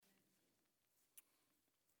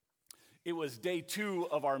It was day 2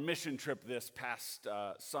 of our mission trip this past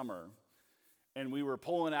summer, and we were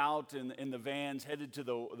pulling out in the vans, headed to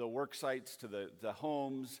the work sites, to the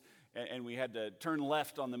homes, and we had to turn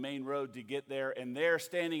left on the main road to get there, and there,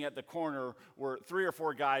 standing at the corner, were 3 or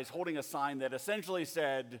 4 guys holding a sign that essentially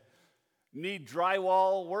said, "Need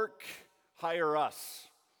drywall work? Hire us."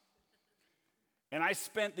 And I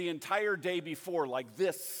spent the entire day before like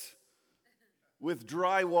this, with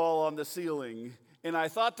drywall on the ceiling, and I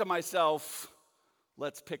thought to myself,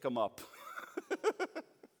 let's pick them up.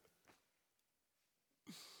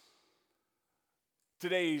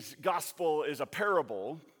 Today's gospel is a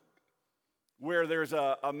parable where there's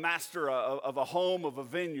a master of a home, of a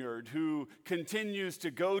vineyard, who continues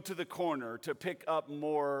to go to the corner to pick up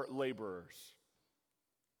more laborers.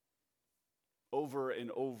 Over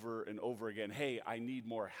and over and over again. Hey, I need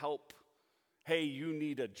more help. Hey, you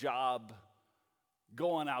need a job.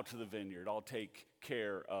 Go on out to the vineyard. I'll take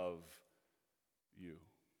care of you.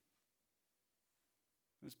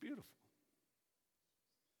 It's beautiful.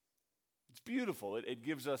 It's beautiful. It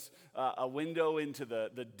gives us a window into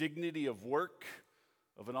the dignity of work,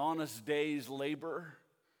 of an honest day's labor.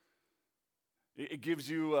 It gives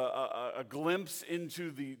you a glimpse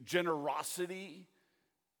into the generosity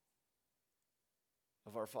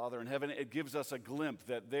of our Father in heaven. It gives us a glimpse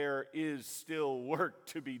that there is still work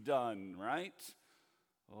to be done, right?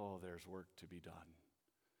 Oh, there's work to be done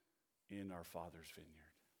in our Father's vineyard.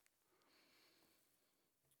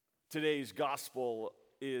 Today's gospel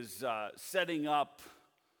is setting up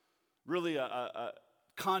really a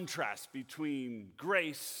contrast between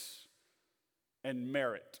grace and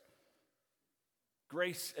merit.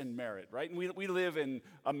 Grace and merit, right? And we live in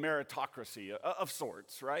a meritocracy of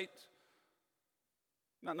sorts, right?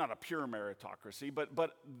 Not a pure meritocracy,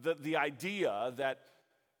 but the idea that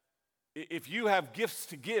if you have gifts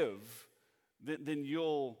to give, then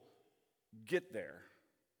you'll get there,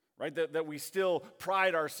 right? That we still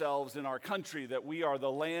pride ourselves in our country, that we are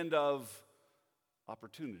the land of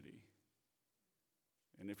opportunity.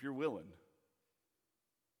 And if you're willing,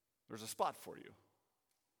 there's a spot for you.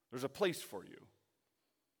 There's a place for you.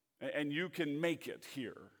 And you can make it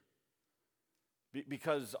here.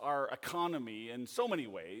 Because our economy, in so many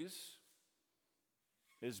ways,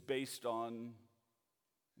 is based on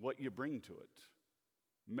what you bring to it.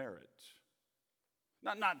 Merit.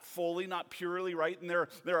 Not fully, not purely, right? And there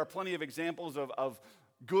are plenty of examples of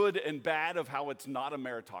good and bad of how it's not a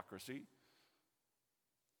meritocracy.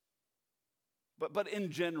 But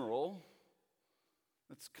in general,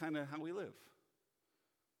 that's kind of how we live.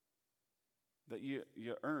 That you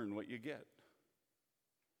earn what you get.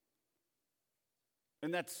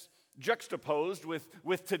 And that's juxtaposed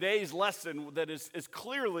with today's lesson that is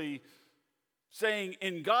clearly saying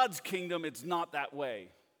in God's kingdom, it's not that way.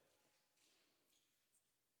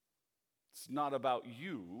 It's not about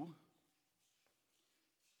you.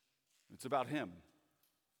 It's about Him.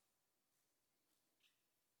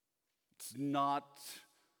 It's not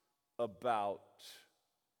about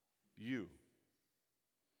you.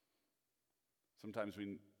 Sometimes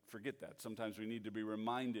we forget that. Sometimes we need to be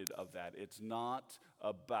reminded of that. It's not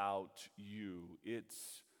about you.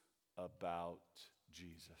 It's about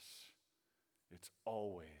Jesus. It's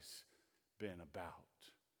always been about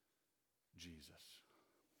Jesus.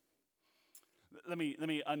 Let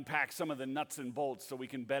me unpack some of the nuts and bolts so we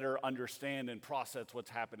can better understand and process what's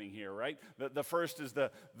happening here, right? The first is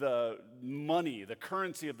the money, the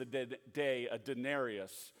currency of the day, a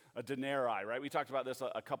denarius. A denarii, right? We talked about this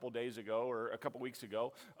a couple days ago or a couple weeks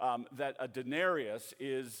ago, that a denarius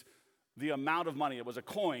is the amount of money. It was a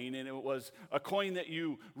coin, and it was a coin that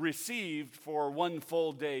you received for one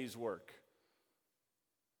full day's work,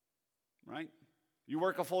 right? You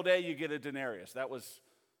work a full day, you get a denarius. That was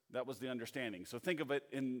the understanding. So think of it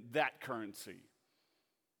in that currency,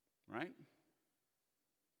 right?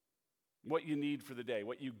 What you need for the day,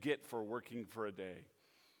 what you get for working for a day.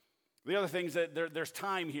 The other thing is that there's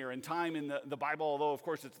time here, and time in the Bible, although of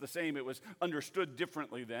course it's the same, it was understood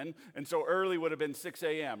differently then. And so early would have been 6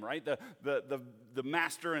 a.m., right? The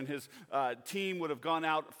master and his team would have gone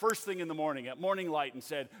out first thing in the morning at morning light and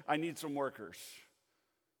said, I need some workers.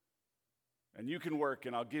 And you can work,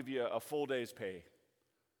 and I'll give you a full day's pay.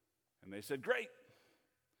 And they said, great.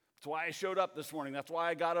 That's why I showed up this morning. That's why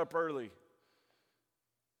I got up early.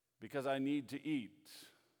 Because I need to eat.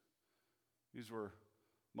 These were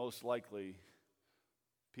most likely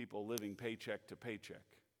people living paycheck to paycheck.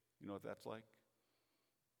 You know what that's like?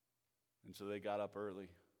 And so they got up early,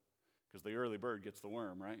 because the early bird gets the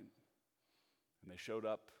worm, right? And they showed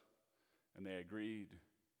up, and they agreed,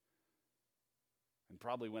 and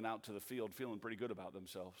probably went out to the field feeling pretty good about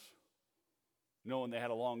themselves. knowing they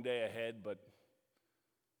had a long day ahead, but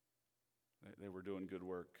they were doing good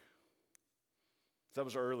work. So that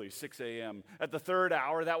was early, 6 a.m. At the third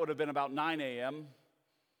hour, that would have been about 9 a.m.,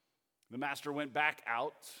 the master went back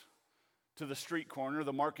out to the street corner,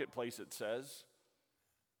 the marketplace, it says.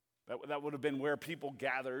 That would have been where people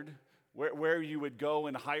gathered, where you would go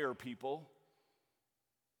and hire people.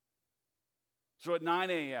 So at 9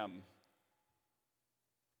 a.m.,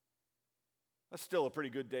 that's still a pretty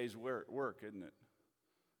good day's work, isn't it?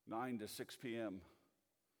 9 to 6 p.m.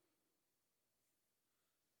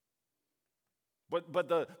 But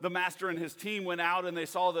the master and his team went out and they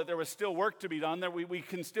saw that there was still work to be done, that we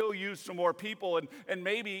can still use some more people, and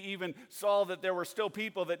maybe even saw that there were still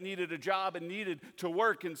people that needed a job and needed to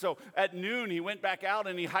work. And so at noon, he went back out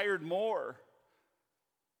and he hired more.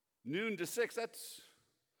 Noon to 6,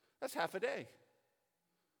 that's half a day.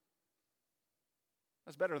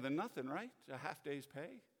 That's better than nothing, right? A half day's pay.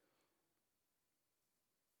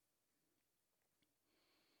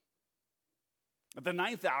 At the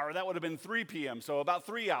ninth hour, that would have been 3 p.m., so about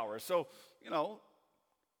 3 hours. So,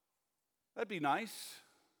 that'd be nice.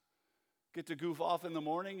 Get to goof off in the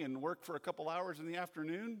morning and work for a couple hours in the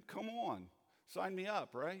afternoon? Come on, sign me up,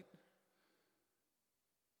 right?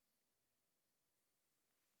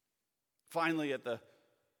 Finally, at the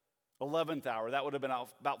 11th hour, that would have been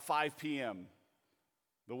about 5 p.m.,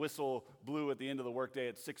 the whistle blew at the end of the workday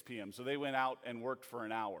at 6 p.m., so they went out and worked for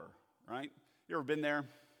an hour, right? You ever been there?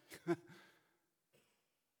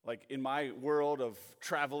 Like in my world of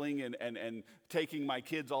traveling and taking my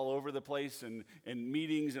kids all over the place and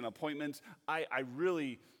meetings and appointments, I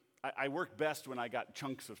work best when I got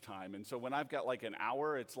chunks of time. And so when I've got like an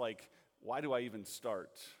hour, it's like, why do I even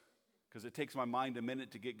start? Because it takes my mind a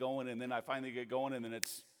minute to get going, and then I finally get going, and then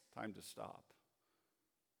it's time to stop.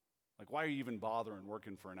 Like, why are you even bothering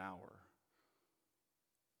working for an hour?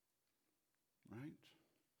 Right?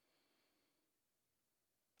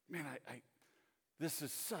 Man, this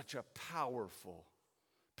is such a powerful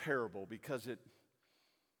parable because it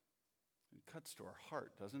cuts to our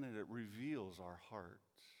heart, doesn't it? It reveals our heart,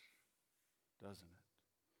 doesn't it?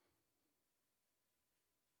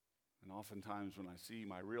 And oftentimes when I see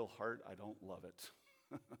my real heart, I don't love it.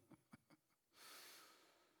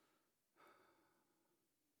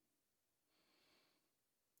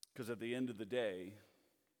 Because at the end of the day,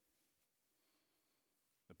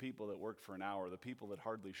 the people that worked for an hour, the people that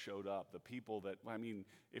hardly showed up, the people that,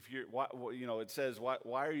 if you're, it says,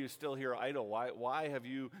 why are you still here idle? Why have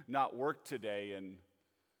you not worked today? And,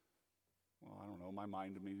 well, I don't know, my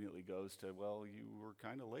mind immediately goes to, well, you were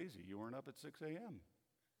kind of lazy. You weren't up at 6 a.m.,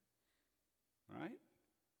 right?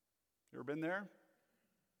 You ever been there?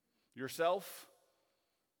 Yourself?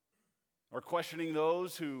 Or questioning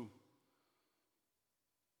those who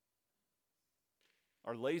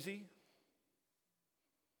are lazy?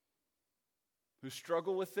 Who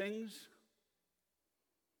struggle with things,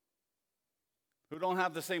 who don't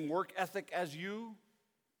have the same work ethic as you,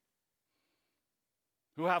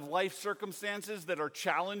 who have life circumstances that are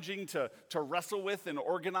challenging to wrestle with and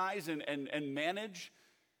organize and manage.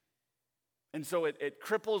 And so it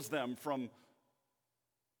cripples them from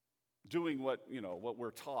doing what we're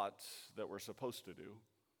taught that we're supposed to do,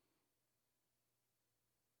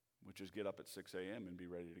 which is get up at 6 a.m. and be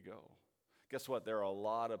ready to go. Guess what? There are a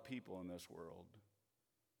lot of people in this world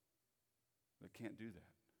that can't do that.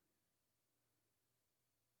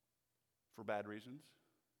 For bad reasons,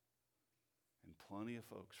 and plenty of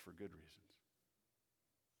folks for good reasons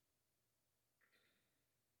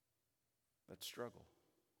that struggle.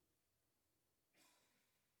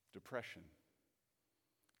 Depression.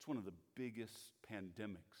 It's one of the biggest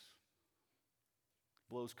pandemics.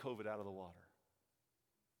 Blows COVID out of the water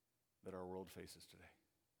that our world faces today.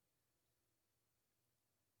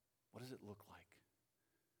 What does it look like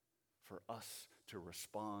for us to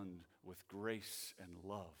respond with grace and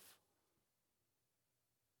love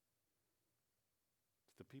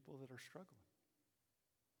to the people that are struggling,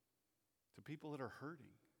 to people that are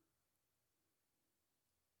hurting?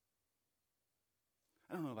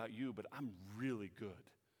 I don't know about you, but I'm really good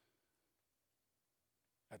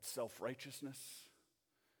at self-righteousness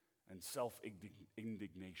and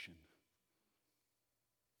self-indignation.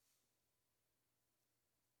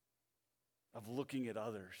 Of looking at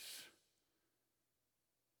others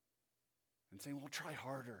and saying, well, try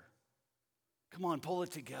harder. Come on, pull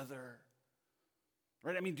it together.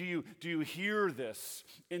 Right? Do you hear this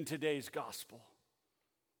in today's gospel?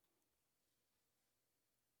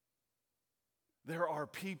 There are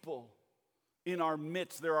people in our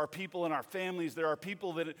midst. There are people in our families. There are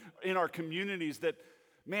people that in our communities that,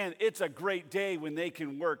 man, it's a great day when they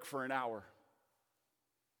can work for an hour.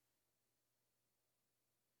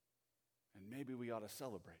 maybe we ought to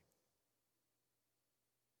celebrate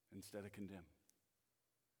instead of condemn.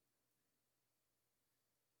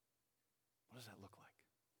 What does that look like?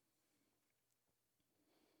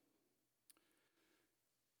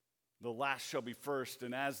 The last shall be first,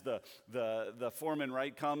 and as the foreman,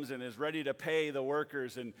 right, comes and is ready to pay the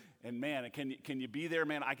workers, and man, can you be there?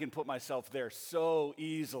 Man, I can put myself there so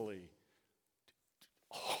easily.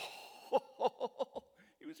 Oh,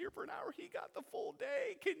 he was here for an hour, he got the full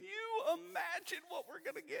day. Can you imagine what we're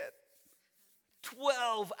going to get?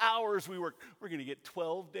 12 hours we work. We're going to get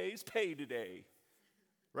 12 days pay today,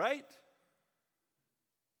 right?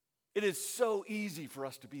 It is so easy for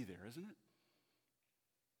us to be there, isn't it?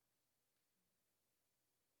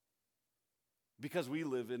 Because we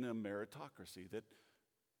live in a meritocracy that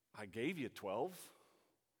I gave you 12.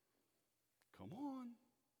 Come on.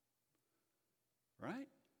 Right?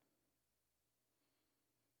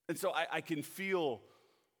 And so I can feel,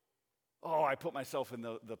 I put myself in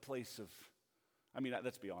the place of,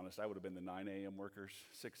 let's be honest, I would have been the 9 a.m. workers,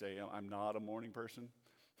 6 a.m. I'm not a morning person.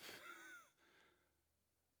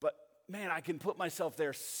 But man, I can put myself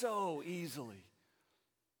there so easily.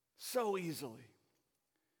 So easily.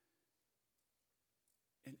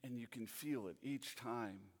 And you can feel it each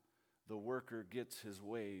time the worker gets his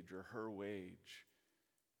wage or her wage,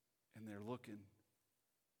 and they're looking.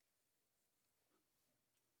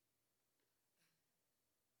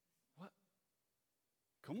 What?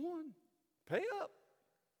 Come on, pay up,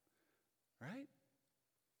 right?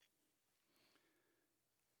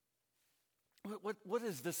 What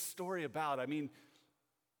is this story about? It's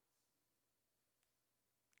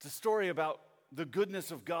a story about the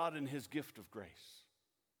goodness of God and his gift of grace.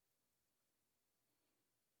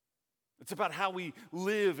 It's about how we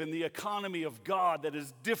live in the economy of God that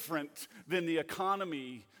is different than the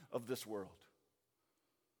economy of this world.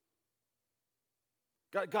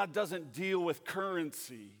 God doesn't deal with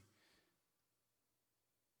currency.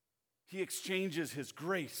 He exchanges his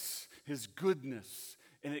grace, his goodness,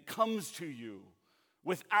 and it comes to you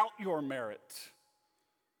without your merit.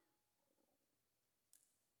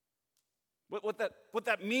 What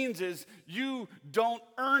that means is you don't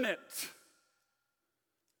earn it.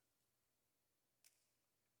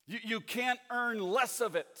 You can't earn less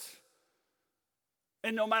of it.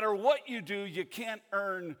 And no matter what you do, you can't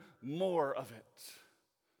earn more of it.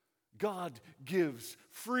 God gives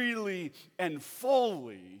freely and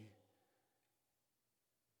fully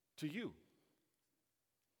to you.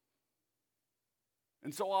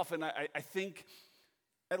 And so often I think,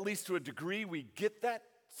 at least to a degree, we get that.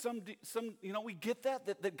 We get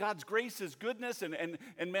that God's grace is goodness, and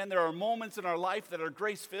man, there are moments in our life that are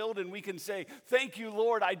grace-filled, and we can say, thank you,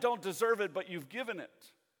 Lord, I don't deserve it, but you've given it.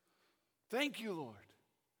 Thank you, Lord.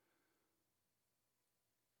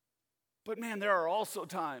 But man, there are also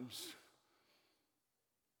times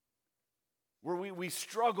where we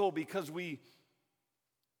struggle because we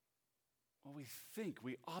think,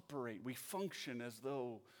 we operate, we function as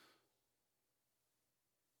though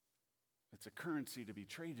it's a currency to be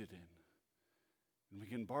traded in, and we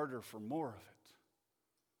can barter for more of it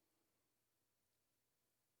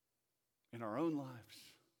in our own lives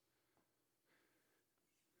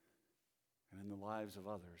and in the lives of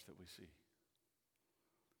others that we see.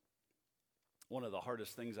 One of the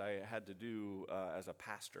hardest things I had to do as a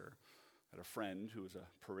pastor, I had a friend who was a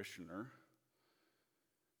parishioner,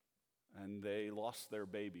 and they lost their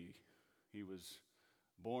baby. He was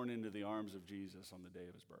born into the arms of Jesus on the day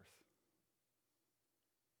of his birth.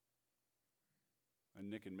 And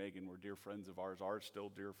Nick and Megan were dear friends of ours, are still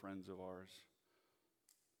dear friends of ours.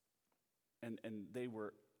 And they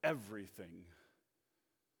were everything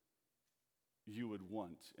you would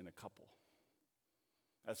want in a couple.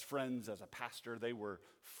 As friends, as a pastor, they were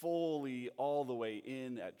fully all the way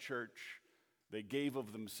in at church. They gave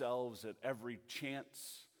of themselves at every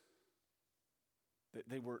chance.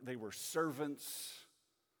 They were servants.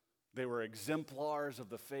 They were exemplars of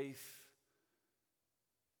the faith.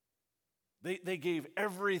 They gave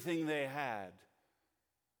everything they had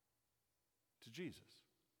to Jesus.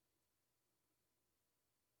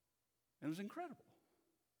 And it was incredible.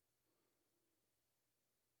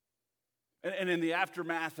 And in the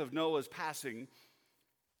aftermath of Noah's passing,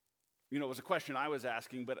 it was a question I was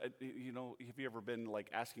asking, but, have you ever been like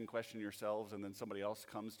asking a question yourselves and then somebody else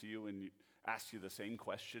comes to you and asks you the same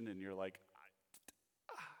question and you're like,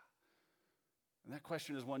 and that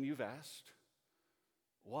question is one you've asked.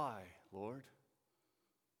 Why, Lord?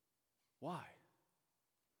 Why?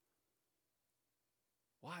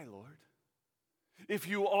 Why, Lord? If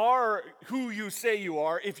you are who you say you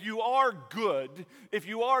are, if you are good, if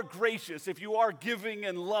you are gracious, if you are giving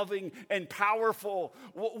and loving and powerful,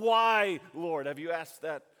 why, Lord? Have you asked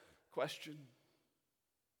that question?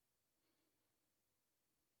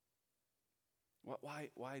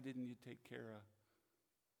 Why didn't you take care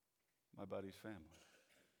of my buddy's family?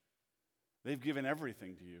 They've given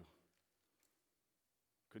everything to you.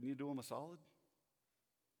 Couldn't you do them a solid?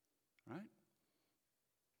 Right?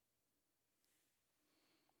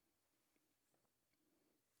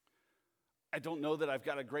 I don't know that I've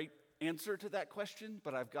got a great answer to that question,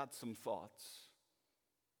 but I've got some thoughts.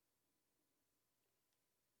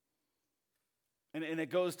 And it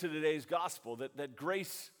goes to today's gospel that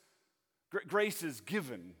grace is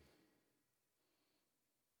given.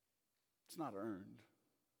 It's not earned.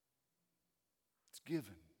 It's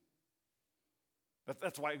given.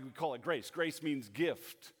 That's why we call it grace. Grace means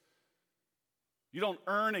gift. You don't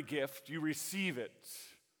earn a gift, you receive it.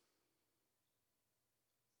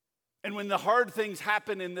 And when the hard things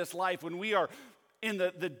happen in this life, when we are in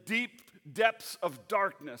the deep depths of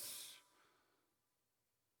darkness,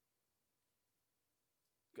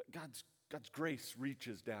 God's grace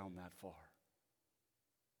reaches down that far.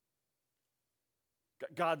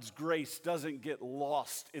 God's grace doesn't get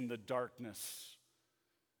lost in the darkness.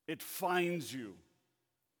 It finds you,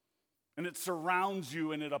 and it surrounds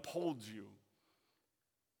you, and it upholds you.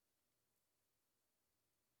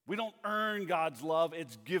 We don't earn God's love,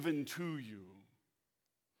 it's given to you.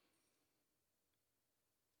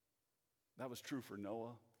 That was true for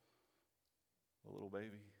Noah, the little baby.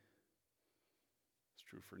 It's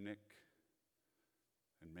true for Nick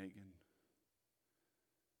and Megan.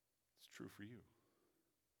 It's true for you.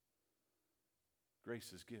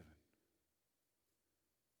 Grace is given,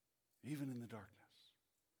 even in the darkness.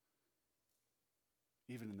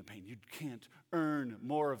 Even in the pain. You can't earn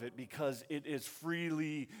more of it because it is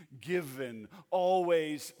freely given,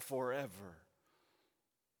 always, forever.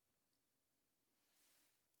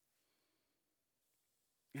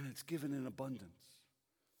 And it's given in abundance.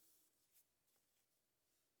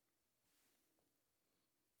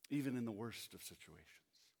 Even in the worst of situations.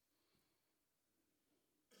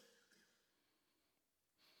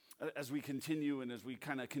 As we continue and as we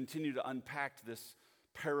kind of continue to unpack this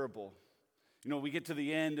parable, we get to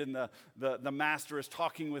the end and the master is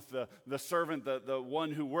talking with the servant, the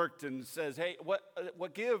one who worked, and says, hey,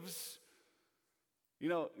 what gives? You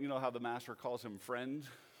know how the master calls him friend?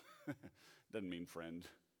 Doesn't mean friend.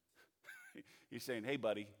 He's saying, hey,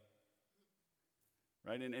 buddy.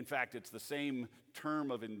 Right? And in fact, it's the same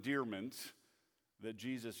term of endearment that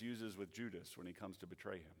Jesus uses with Judas when he comes to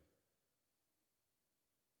betray him.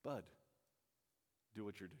 Bud, do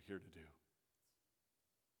what you're here to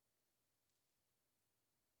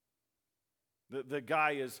do. The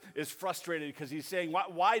guy is frustrated because he's saying,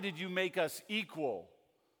 why did you make us equal?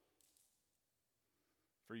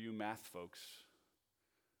 For you math folks,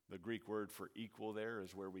 the Greek word for equal there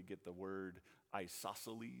is where we get the word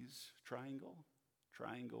isosceles triangle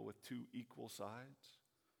with two equal sides.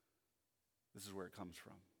 This is where it comes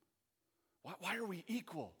from. Why are we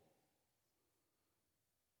equal?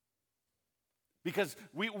 Because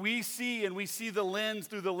we see the lens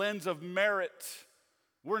through the lens of merit.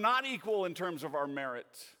 We're not equal in terms of our merit.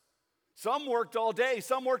 Some worked all day,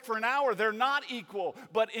 some worked for an hour. They're not equal.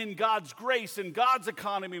 But in God's grace, in God's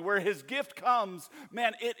economy, where his gift comes,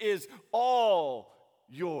 man, it is all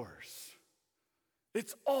yours.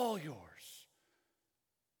 It's all yours.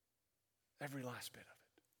 Every last bit of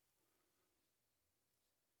it.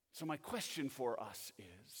 So my question for us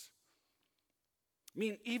is,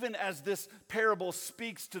 even as this parable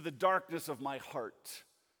speaks to the darkness of my heart,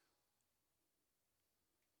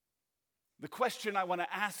 the question I want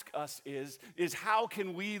to ask us is how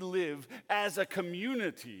can we live as a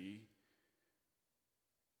community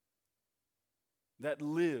that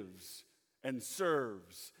lives and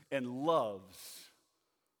serves and loves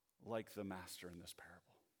like the master in this parable?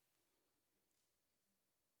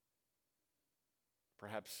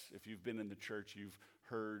 Perhaps if you've been in the church, you've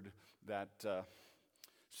heard that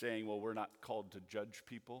saying, well, we're not called to judge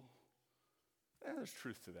people. There's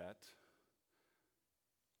truth to that.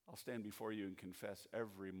 I'll stand before you and confess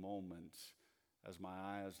every moment as my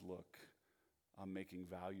eyes look, I'm making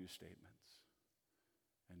value statements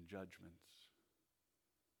and judgments.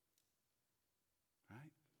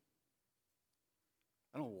 Right?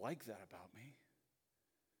 I don't like that about me.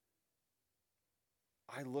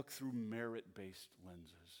 I look through merit-based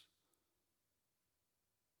lenses.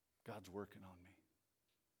 God's working on me.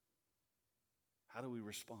 How do we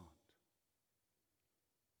respond?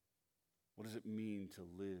 What does it mean to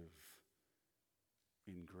live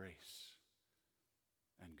in grace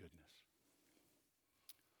and goodness.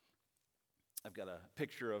 I've got a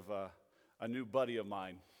picture of a new buddy of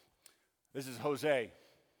mine. This is Jose.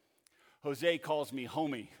 Jose calls me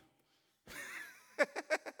homie.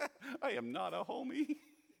 I am not a homie,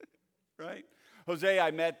 right? Jose,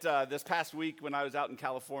 I met this past week when I was out in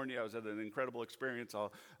California. I was at an incredible experience.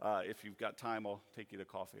 If you've got time, I'll take you to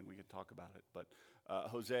coffee and we can talk about it. But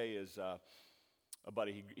Jose is a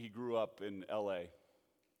buddy. He grew up in L.A.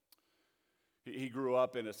 He grew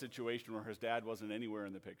up in a situation where his dad wasn't anywhere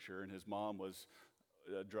in the picture, and his mom was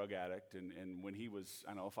a drug addict. And when he was,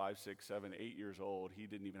 5, 6, 7, 8 years old, he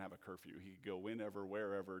didn't even have a curfew. He could go whenever,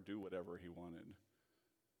 wherever, do whatever he wanted.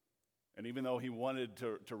 And even though he wanted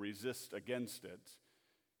to resist against it,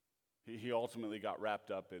 he ultimately got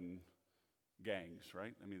wrapped up in gangs,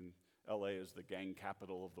 right? L.A. is the gang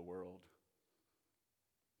capital of the world.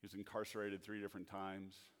 He was incarcerated 3 different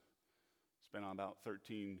times, spent on about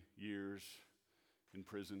 13 years in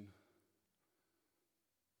prison.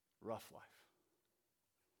 Rough life.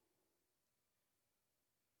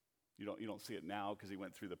 You don't see it now because he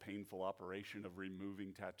went through the painful operation of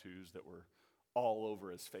removing tattoos that were all over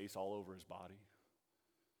his face, all over his body.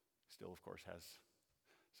 Still, of course, has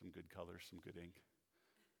some good colors, some good ink.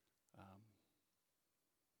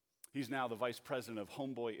 He's now the vice president of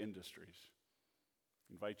Homeboy Industries.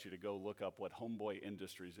 I invite you to go look up what Homeboy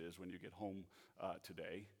Industries is when you get home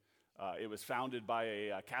today. It was founded by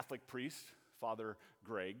a Catholic priest, Father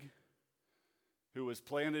Greg, who was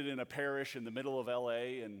planted in a parish in the middle of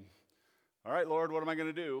L.A. and, all right, Lord, what am I going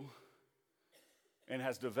to do? And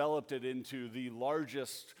has developed it into the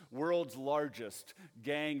world's largest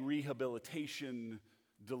gang rehabilitation,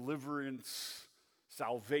 deliverance,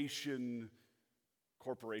 salvation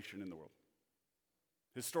corporation in the world.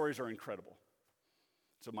 His stories are incredible.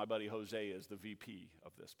 So my buddy Jose is the VP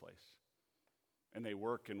of this place. And they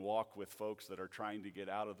work and walk with folks that are trying to get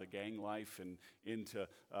out of the gang life and into,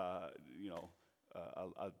 a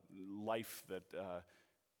life that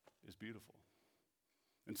is beautiful.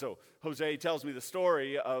 And so Jose tells me the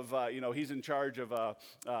story of, he's in charge of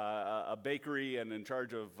a bakery and in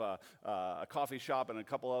charge of a coffee shop and a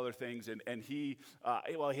couple other things. And he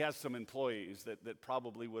has some employees that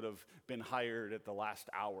probably would have been hired at the last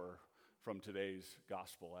hour from today's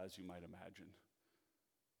gospel, as you might imagine.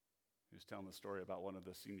 He was telling the story about one of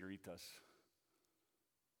the senoritas.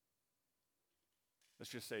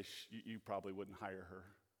 Let's just say you probably wouldn't hire her.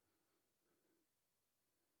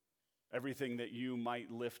 Everything that you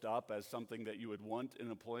might lift up as something that you would want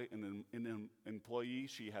in an employee,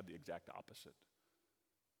 she had the exact opposite.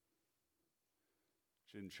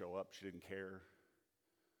 She didn't show up. She didn't care.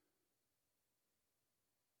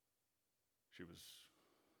 She was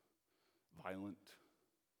violent.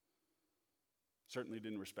 Certainly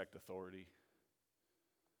didn't respect authority.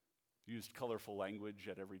 Used colorful language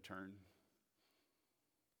at every turn.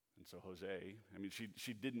 And so Jose,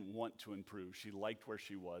 she didn't want to improve. She liked where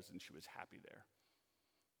she was, and she was happy there.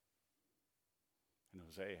 And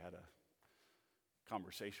Jose had a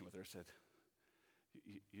conversation with her, said,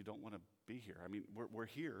 you don't want to be here. We're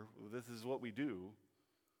here. This is what we do.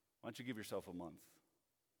 Why don't you give yourself a month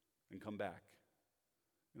and come back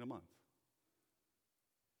in a month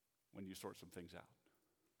when you sort some things out?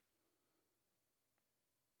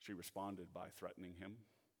 She responded by threatening him,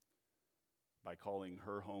 by calling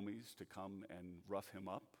her homies to come and rough him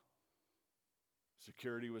up.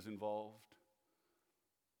 Security was involved.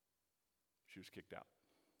 She was kicked out.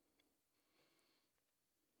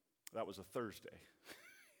 That was a Thursday.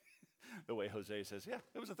 The way Jose says, yeah,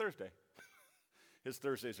 it was a Thursday. His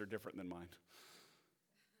Thursdays are different than mine.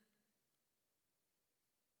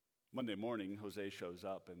 Monday morning, Jose shows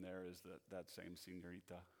up, and there is that same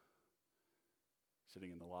senorita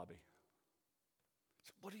sitting in the lobby. I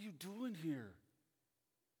said, what are you doing here?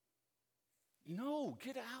 No,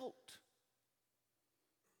 get out.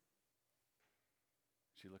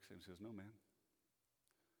 She looks at him and says, no, man.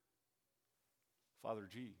 Father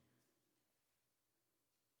G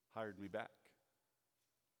hired me back.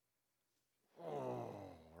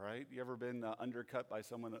 Oh, right? You ever been undercut by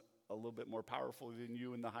someone a little bit more powerful than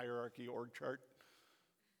you in the hierarchy org chart?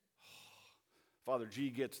 Father G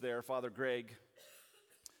gets there. Father Greg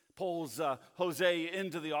pulls Jose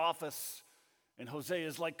into the office, and Jose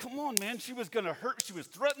is like, come on, man, she was going to hurt. She was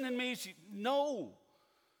threatening me. No.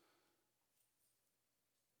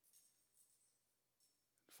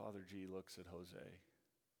 Father G looks at Jose,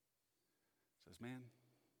 says, man,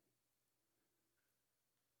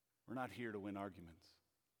 we're not here to win arguments.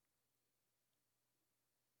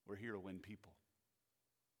 We're here to win people.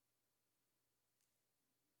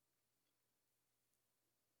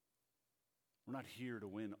 We're not here to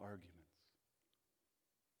win arguments.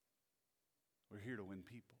 We're here to win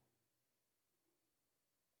people.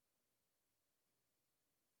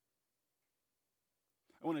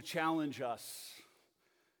 I want to challenge us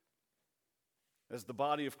as the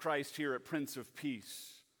body of Christ here at Prince of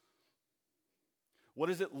Peace. What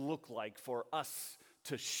does it look like for us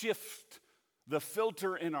to shift the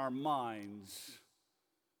filter in our minds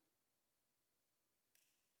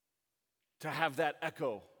to have that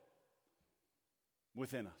echo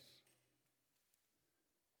within us?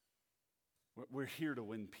 We're here to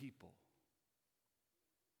win people.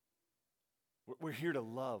 We're here to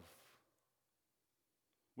love.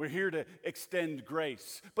 We're here to extend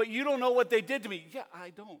grace. But you don't know what they did to me. Yeah,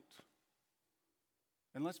 I don't.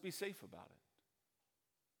 And let's be safe about it.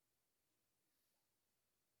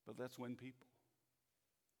 But let's win people.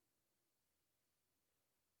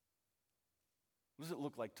 What does it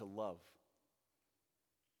look like to love?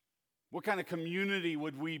 What kind of community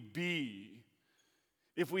would we be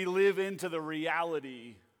if we live into the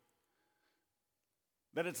reality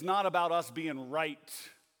that it's not about us being right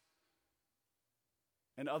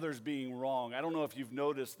and others being wrong? I don't know if you've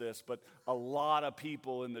noticed this, but a lot of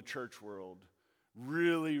people in the church world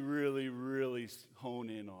really hone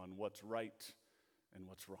in on what's right and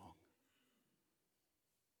what's wrong.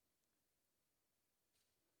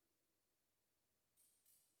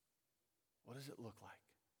 What does it look like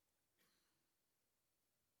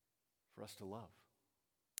for us to love?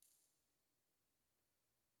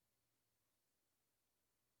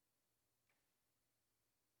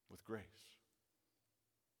 With grace.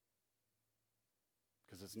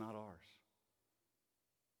 Because it's not ours.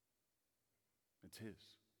 It's His.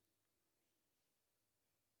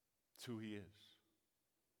 It's who He is.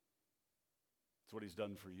 It's what He's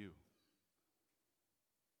done for you.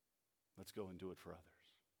 Let's go and do it for others.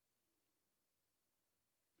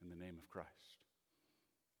 In the name of Christ.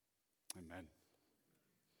 Amen.